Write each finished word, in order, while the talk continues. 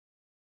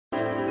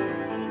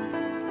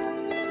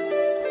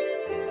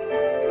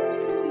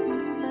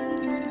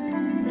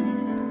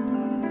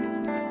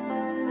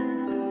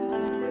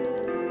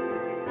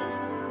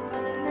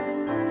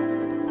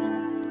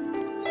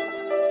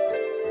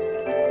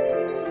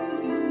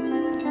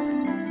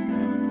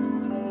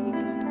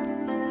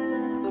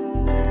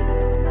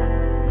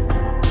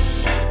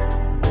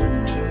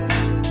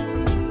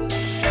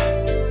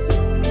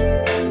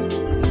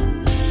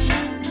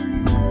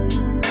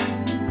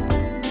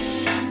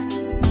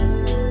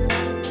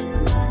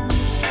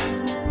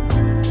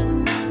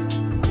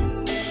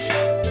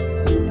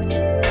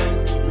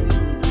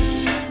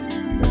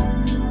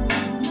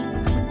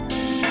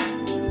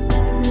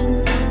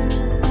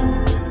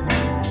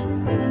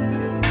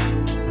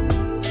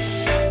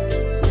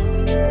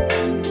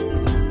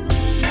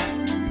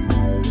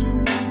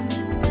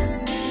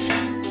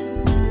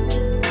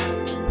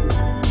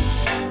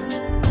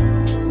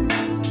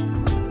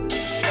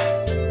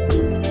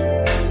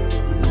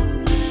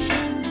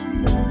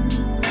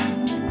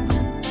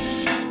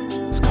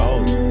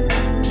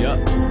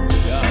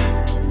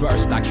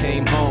I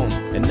came home.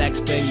 And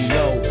next thing you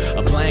know,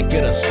 a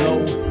blanket of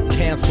snow.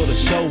 Cancel the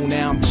show,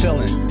 now I'm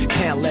chillin'.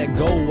 Can't let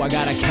go, I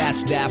gotta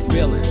catch that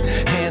feeling.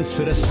 Hands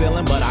to the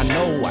ceiling, but I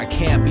know I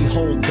can't be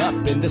holed up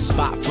in this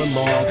spot for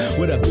long.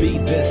 With a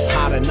beat this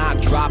hot and not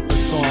drop a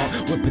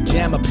song. With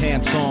pajama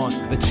pants on,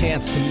 the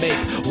chance to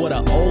make what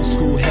an old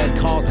school head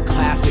calls a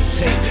classic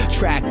tape.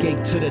 Track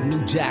 8 to the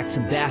new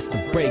Jackson, that's the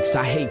breaks.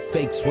 I hate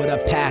fakes with a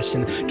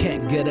passion.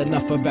 Can't get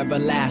enough of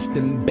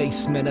everlasting.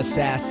 Basement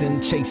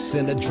assassin,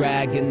 chasing a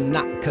dragon.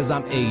 Not cause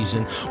I'm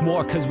Asian,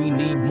 more cause we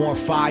need more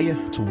fire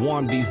to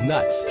warm these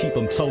nuts. Keep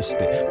them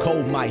toasted,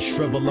 cold might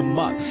shrivel them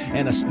up.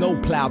 And a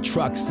snowplow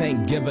trucks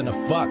ain't giving a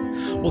fuck.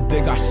 We'll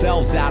dig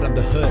ourselves out of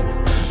the hood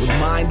with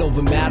mind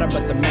over matter,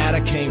 but the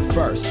matter came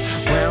first.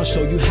 Brown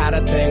show you how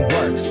the thing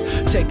works.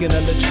 Taking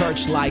him to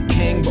church like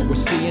king, but we're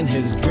seeing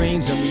his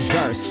dreams in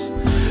reverse.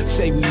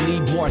 Say we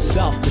need more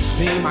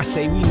self-esteem, I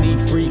say we need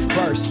free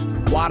first.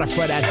 Water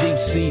for that deep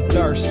sea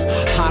thirst.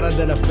 Hotter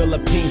than a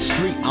Philippine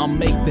street, I'll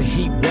make the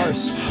heat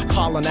worse.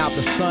 Calling out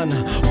the sun,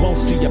 won't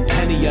see a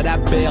penny of that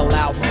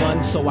bailout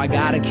fund. So I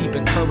gotta keep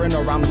it current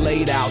or I'm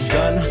laid out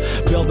done.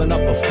 Building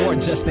up a fort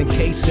just in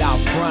case out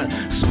front.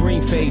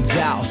 Screen fades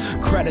out,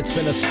 credits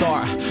finna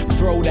start.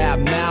 Throw that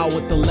Mao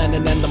with the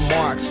Lenin and the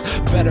Marx.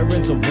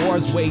 Veterans of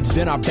wars waged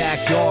in our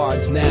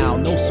backyards now.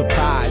 No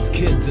surprise,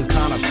 kids as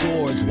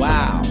connoisseurs,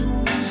 wow.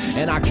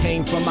 And I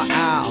came from an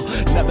owl.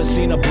 Never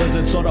seen a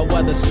blizzard so the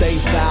weather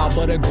stayed foul.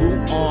 But it grew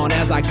on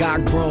as I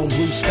got grown.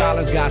 Blue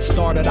scholars got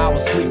started, I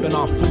was sleeping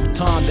on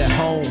futons at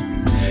home.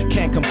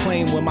 Can't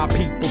complain when my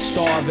people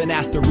starving.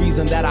 That's the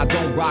reason that I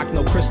don't rock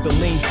no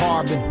crystalline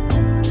carbon.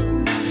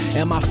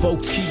 And my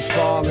folks keep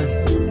falling,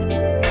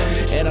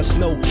 and the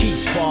snow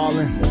keeps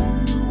falling.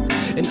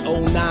 And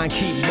 09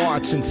 keep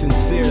marching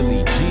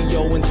sincerely.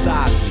 Gio and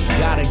Sazi,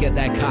 gotta get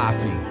that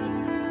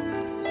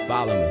coffee.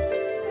 Follow me.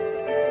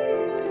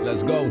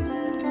 Let's go.